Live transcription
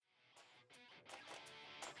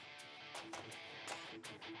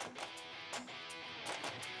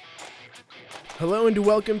Hello and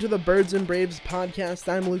welcome to the Birds and Braves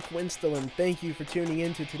podcast. I'm Luke Winstall and thank you for tuning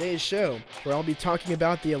in to today's show, where I'll be talking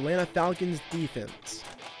about the Atlanta Falcons defense.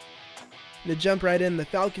 To jump right in, the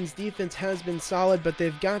Falcons defense has been solid, but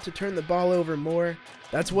they've got to turn the ball over more.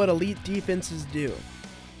 That's what elite defenses do.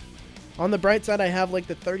 On the bright side, I have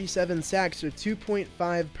the 37 sacks, or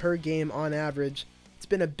 2.5 per game on average. It's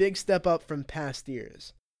been a big step up from past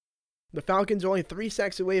years. The Falcons are only 3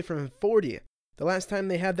 sacks away from 40. The last time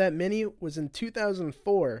they had that many was in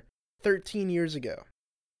 2004, 13 years ago.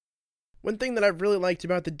 One thing that I've really liked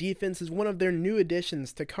about the defense is one of their new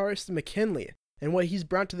additions, Takkarist McKinley, and what he's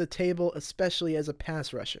brought to the table, especially as a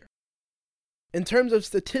pass rusher. In terms of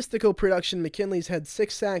statistical production, McKinley's had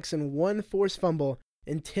 6 sacks and 1 forced fumble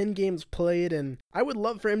in 10 games played, and I would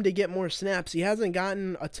love for him to get more snaps. He hasn't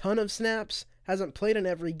gotten a ton of snaps, hasn't played in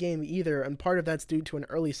every game either, and part of that's due to an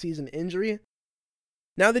early season injury.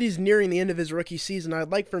 Now that he's nearing the end of his rookie season,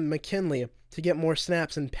 I'd like for McKinley to get more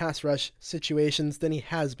snaps in pass rush situations than he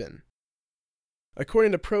has been.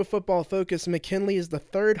 According to Pro Football Focus, McKinley is the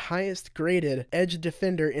 3rd highest graded edge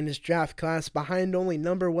defender in his draft class, behind only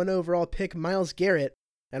number 1 overall pick Myles Garrett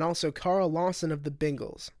and also Carl Lawson of the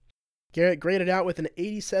Bengals. Garrett graded out with an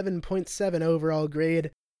 87.7 overall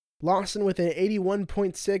grade, Lawson with an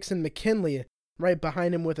 81.6, and McKinley right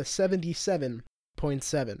behind him with a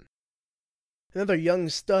 77.7. Another young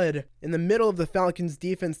stud in the middle of the Falcons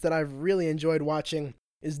defense that I've really enjoyed watching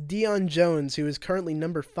is Deion Jones, who is currently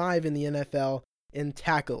number 5 in the NFL in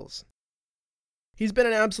tackles. He's been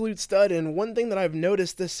an absolute stud, and one thing that I've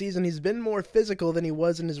noticed this season, he's been more physical than he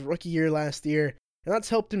was in his rookie year last year, and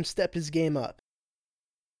that's helped him step his game up.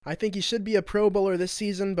 I think he should be a Pro Bowler this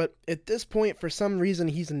season, but at this point, for some reason,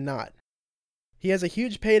 he's not. He has a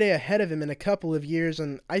huge payday ahead of him in a couple of years,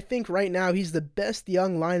 and I think right now he's the best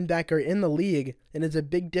young linebacker in the league and is a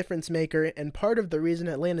big difference maker and part of the reason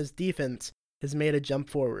Atlanta's defense has made a jump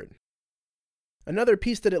forward. Another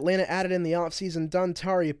piece that Atlanta added in the offseason,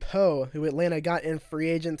 Dontari Poe, who Atlanta got in free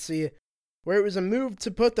agency, where it was a move to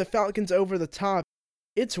put the Falcons over the top.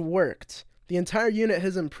 It's worked. The entire unit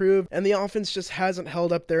has improved, and the offense just hasn't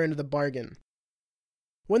held up their end of the bargain.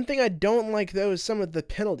 One thing I don't like, though, is some of the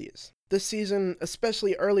penalties. This season,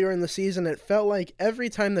 especially earlier in the season, it felt like every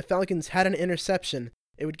time the Falcons had an interception,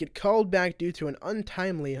 it would get called back due to an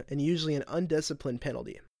untimely and usually an undisciplined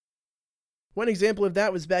penalty. One example of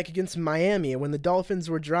that was back against Miami when the Dolphins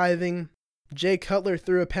were driving. Jay Cutler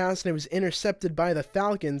threw a pass and it was intercepted by the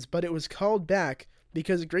Falcons, but it was called back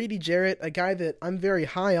because Grady Jarrett, a guy that I'm very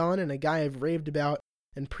high on and a guy I've raved about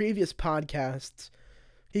in previous podcasts,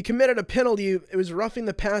 he committed a penalty. It was roughing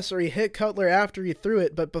the passer. He hit Cutler after he threw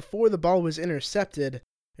it, but before the ball was intercepted,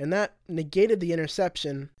 and that negated the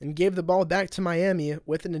interception and gave the ball back to Miami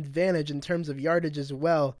with an advantage in terms of yardage as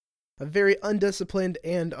well. A very undisciplined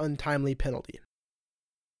and untimely penalty.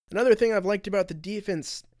 Another thing I've liked about the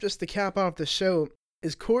defense, just to cap off the show,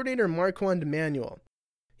 is coordinator Marquand Emanuel.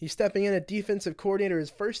 He's stepping in at defensive coordinator his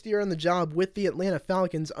first year on the job with the Atlanta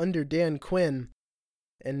Falcons under Dan Quinn.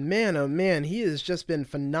 And man, oh man, he has just been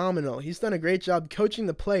phenomenal. He's done a great job coaching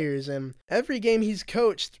the players, and every game he's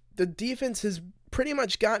coached, the defense has pretty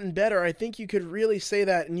much gotten better. I think you could really say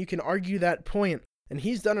that, and you can argue that point. And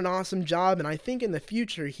he's done an awesome job, and I think in the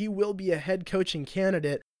future he will be a head coaching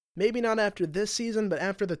candidate. Maybe not after this season, but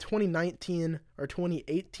after the 2019 or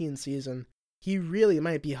 2018 season, he really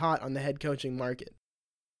might be hot on the head coaching market.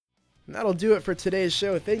 And that'll do it for today's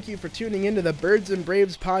show. Thank you for tuning into the Birds and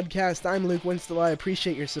Braves podcast. I'm Luke Winstall. I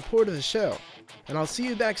appreciate your support of the show, and I'll see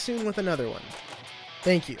you back soon with another one.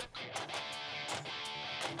 Thank you.